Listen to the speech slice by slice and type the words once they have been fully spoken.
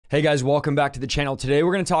Hey guys, welcome back to the channel. Today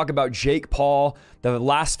we're going to talk about Jake Paul, the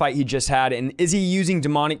last fight he just had, and is he using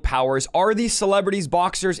demonic powers? Are these celebrities,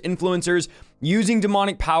 boxers, influencers using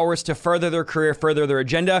demonic powers to further their career, further their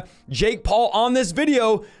agenda? Jake Paul on this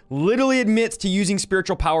video literally admits to using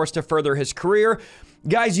spiritual powers to further his career.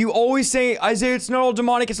 Guys, you always say, Isaiah, it's not all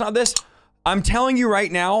demonic, it's not this. I'm telling you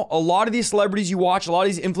right now, a lot of these celebrities you watch, a lot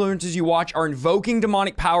of these influencers you watch are invoking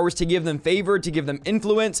demonic powers to give them favor, to give them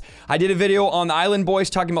influence. I did a video on the Island Boys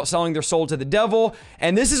talking about selling their soul to the devil,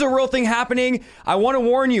 and this is a real thing happening. I want to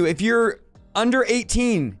warn you, if you're under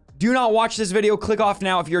 18, do not watch this video. Click off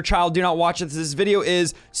now. If you're a child, do not watch it. This video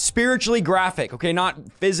is spiritually graphic, okay? Not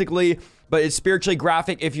physically, but it's spiritually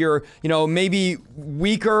graphic. If you're, maybe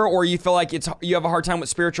weaker or you feel like you have a hard time with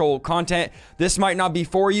spiritual content, this might not be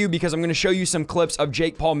for you, because I'm going to show you some clips of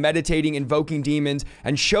Jake Paul meditating, invoking demons,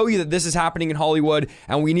 and show you that this is happening in Hollywood,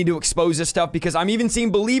 and we need to expose this stuff, because I'm even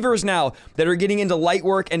seeing believers now that are getting into light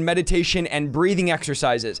work and meditation and breathing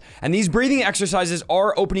exercises. And these breathing exercises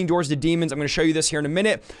are opening doors to demons. I'm going to show you this here in a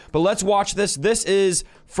minute, but let's watch this. This is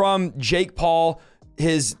from Jake Paul,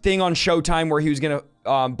 his thing on Showtime where he was going to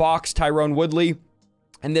box Tyrone Woodley,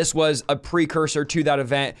 and this was a precursor to that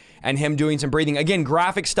event and him doing some breathing. Again,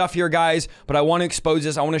 graphic stuff here, guys, but I want to expose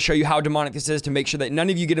this. I want to show you how demonic this is to make sure that none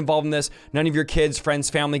of you get involved in this, none of your kids, friends,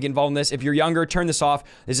 family get involved in this. If you're younger, turn this off.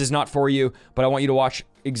 This is not for you, but I want you to watch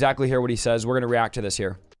exactly hear what he says. We're going to react to this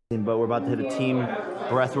here. But we're about to hit a team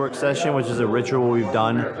breathwork session, which is a ritual we've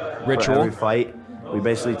done for every fight. We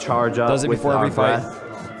basically charge up with our breath,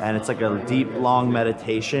 and it's like a deep, long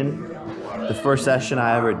meditation. The first session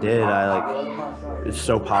I ever did, it's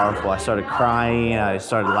so powerful. I started crying, I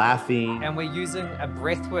started laughing. And we're using a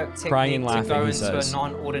breathwork technique to go into a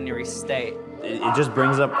non-ordinary state. It just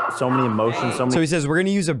brings up so many emotions, So he says, we're going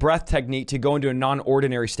to use a breath technique to go into a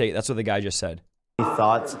non-ordinary state. That's what the guy just said.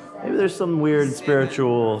 Thoughts. Maybe there's some weird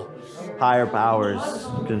spiritual higher powers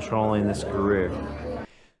controlling this career.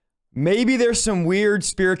 Maybe there's some weird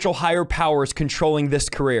spiritual higher powers controlling this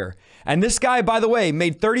career. And this guy, by the way,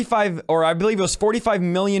 made $45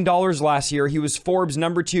 million last year. He was Forbes'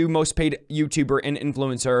 #2 most paid YouTuber and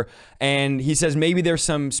influencer. And he says maybe there's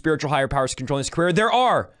some spiritual higher powers controlling his career. There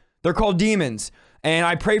are. They're called demons. And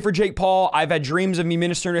I pray for Jake Paul. I've had dreams of me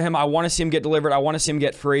ministering to him. I want to see him get delivered. I want to see him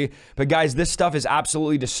get free. But guys, this stuff is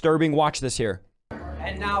absolutely disturbing. Watch this here.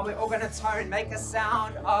 And now we're all going to turn and make a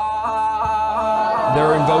sound.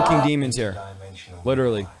 They're invoking demons here.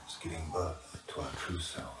 Literally. Giving birth to our true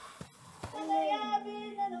self.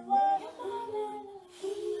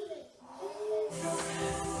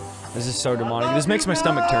 This is so demonic. This makes my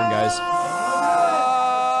stomach turn, guys.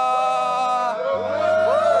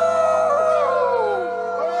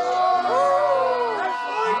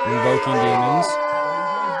 Invoking demons.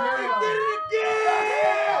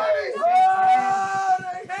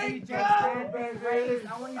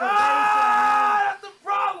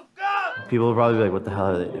 People will probably be like, what the hell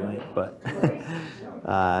are they doing? But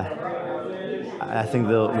I think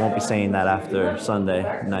they won't be saying that after Sunday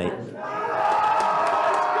night.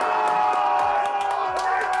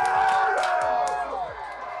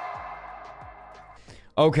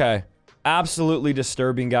 Okay, absolutely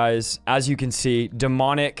disturbing, guys. As you can see,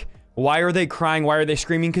 demonic. Why are they crying? Why are they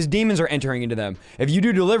screaming? Because demons are entering into them. If you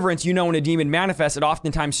do deliverance, you know when a demon manifests, it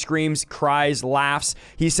oftentimes screams, cries, laughs.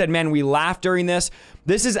 He said, man, we laughed during this.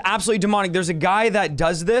 This is absolutely demonic. There's a guy that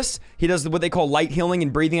does this. He does what they call light healing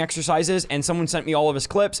and breathing exercises, and someone sent me all of his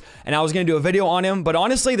clips, and I was going to do a video on him. But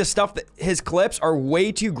honestly, the stuff that his clips are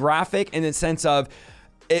way too graphic in the sense of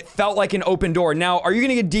it felt like an open door. Now, are you going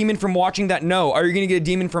to get a demon from watching that? No. Are you going to get a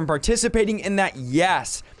demon from participating in that?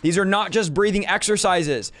 Yes. These are not just breathing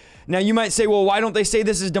exercises. Now, you might say, well, why don't they say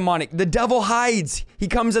this is demonic? The devil hides. He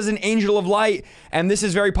comes as an angel of light, and this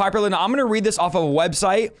is very popular. Now, I'm going to read this off of a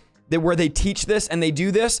website where they teach this and they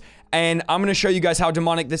do this, and I'm going to show you guys how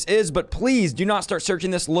demonic this is, but please do not start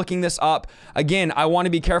searching this, looking this up. Again, I want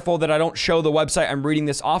to be careful that I don't show the website I'm reading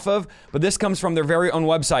this off of, but this comes from their very own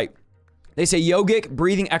website. They say yogic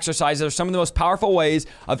breathing exercises are some of the most powerful ways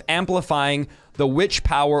of amplifying the witch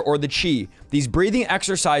power or the chi. These breathing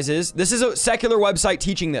exercises, this is a secular website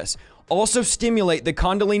teaching this, also stimulate the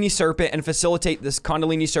Kundalini serpent and facilitate this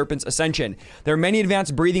Kundalini serpent's ascension. There are many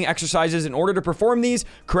advanced breathing exercises. In order to perform these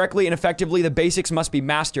correctly and effectively, the basics must be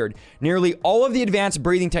mastered. Nearly all of the advanced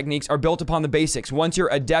breathing techniques are built upon the basics. Once you're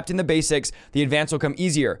adept in the basics, the advance will come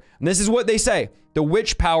easier. And this is what they say. The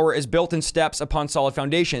witch power is built in steps upon solid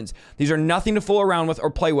foundations. These are nothing to fool around with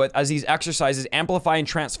or play with, as these exercises amplify and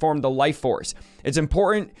transform the life force. It's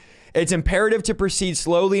imperative to proceed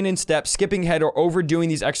slowly and in steps. Skipping ahead or overdoing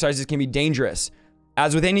these exercises can be dangerous.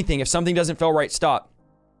 As with anything, if something doesn't feel right, stop.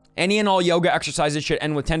 Any and all yoga exercises should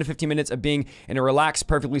end with 10 to 15 minutes of being in a relaxed,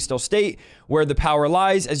 perfectly still state where the power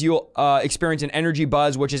lies, as you'll experience an energy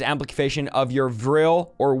buzz, which is amplification of your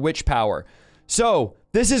vril or witch power. So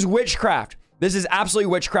this is witchcraft. This is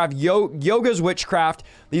absolutely witchcraft. Yoga's witchcraft.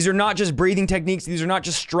 These are not just breathing techniques. These are not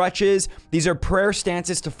just stretches. These are prayer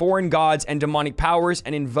stances to foreign gods and demonic powers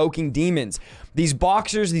and invoking demons. These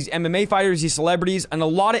boxers, these MMA fighters, these celebrities, and a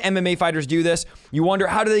lot of MMA fighters do this. You wonder,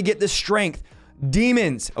 how do they get this strength?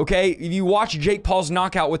 Demons, okay? If you watch Jake Paul's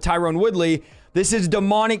knockout with Tyron Woodley, this is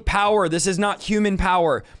demonic power. This is not human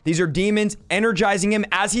power. These are demons energizing him,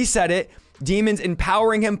 as he said it, demons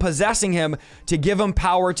empowering him, possessing him to give him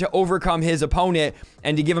power to overcome his opponent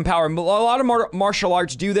and to give him power. A lot of martial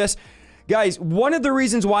arts do this. Guys, one of the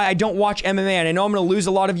reasons why I don't watch MMA, and I know I'm going to lose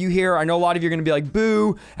a lot of you here. I know a lot of you are going to be like,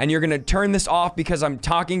 boo, and you're going to turn this off because I'm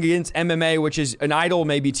talking against MMA, which is an idol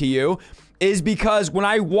maybe to you, is because when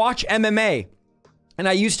I watch MMA, and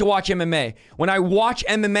I used to watch MMA. When I watch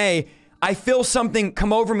MMA, I feel something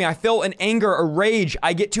come over me. I feel an anger, a rage.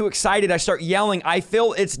 I get too excited. I start yelling. I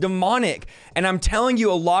feel it's demonic. And I'm telling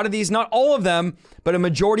you, a lot of these, not all of them, but a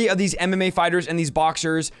majority of these MMA fighters and these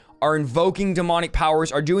boxers are invoking demonic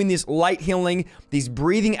powers, are doing these light healing, these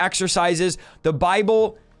breathing exercises. The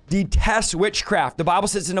Bible detests witchcraft. The Bible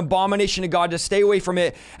says it's an abomination to God, to stay away from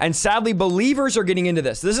it. And sadly, believers are getting into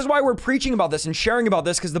this. This is why we're preaching about this and sharing about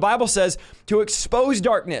this, because the Bible says to expose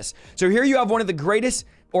darkness. So here you have one of the greatest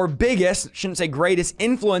or biggest, shouldn't say greatest,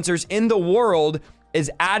 influencers in the world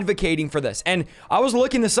is advocating for this. And I was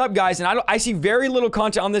looking this up, guys, and I see very little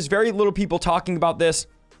content on this, very little people talking about this.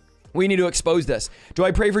 We need to expose this. Do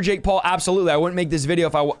I pray for Jake Paul? Absolutely. I wouldn't make this video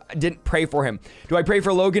if I didn't pray for him. Do I pray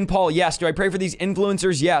for Logan Paul? Yes. Do I pray for these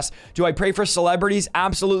influencers? Yes. Do I pray for celebrities?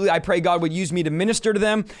 Absolutely. I pray God would use me to minister to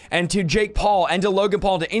them, and to Jake Paul and to Logan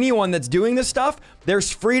Paul, to anyone that's doing this stuff. There's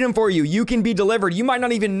freedom for you. You can be delivered. You might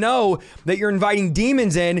not even know that you're inviting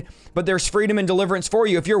demons in, but there's freedom and deliverance for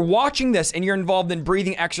you. If you're watching this and you're involved in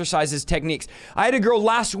breathing exercises, techniques. I had a girl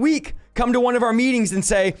last week come to one of our meetings and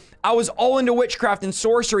say, I was all into witchcraft and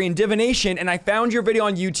sorcery and divination, and I found your video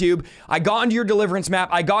on YouTube. I got into your deliverance map.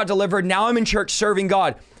 I got delivered. Now I'm in church serving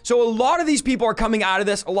God. So a lot of these people are coming out of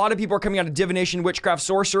this. A lot of people are coming out of divination, witchcraft,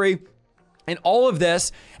 sorcery, and all of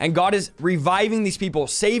this, and God is reviving these people,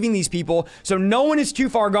 saving these people, so no one is too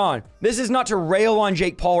far gone. This is not to rail on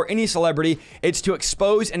Jake Paul or any celebrity. It's to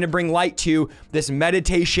expose and to bring light to this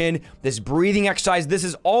meditation, this breathing exercise. This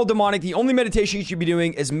is all demonic. The only meditation you should be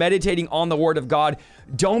doing is meditating on the word of God.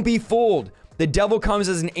 Don't be fooled. The devil comes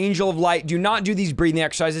as an angel of light. Do not do these breathing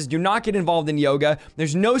exercises. Do not get involved in yoga.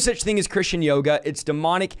 There's no such thing as Christian yoga. It's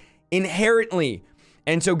demonic inherently.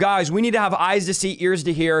 And so, guys, we need to have eyes to see, ears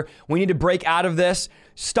to hear. We need to break out of this.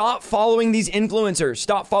 Stop following these influencers.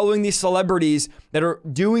 Stop following these celebrities that are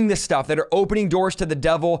doing this stuff, that are opening doors to the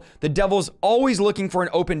devil. The devil's always looking for an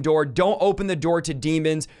open door. Don't open the door to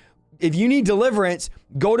demons. If you need deliverance,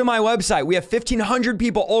 go to my website. We have 1,500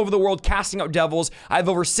 people all over the world casting out devils. I have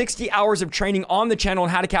over 60 hours of training on the channel on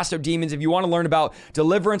how to cast out demons. If you want to learn about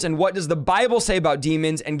deliverance and what does the Bible say about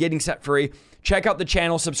demons and getting set free, check out the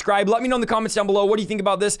channel, subscribe. Let me know in the comments down below. What do you think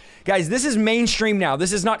about this? Guys, this is mainstream now.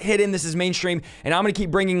 This is not hidden. This is mainstream, and I'm going to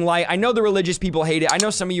keep bringing light. I know the religious people hate it. I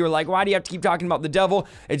know some of you are like, why do you have to keep talking about the devil?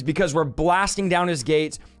 It's because we're blasting down his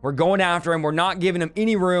gates. We're going after him. We're not giving him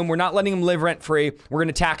any room. We're not letting him live rent-free. We're going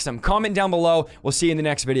to tax him. Comment down below. We'll see you in the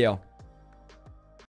next video.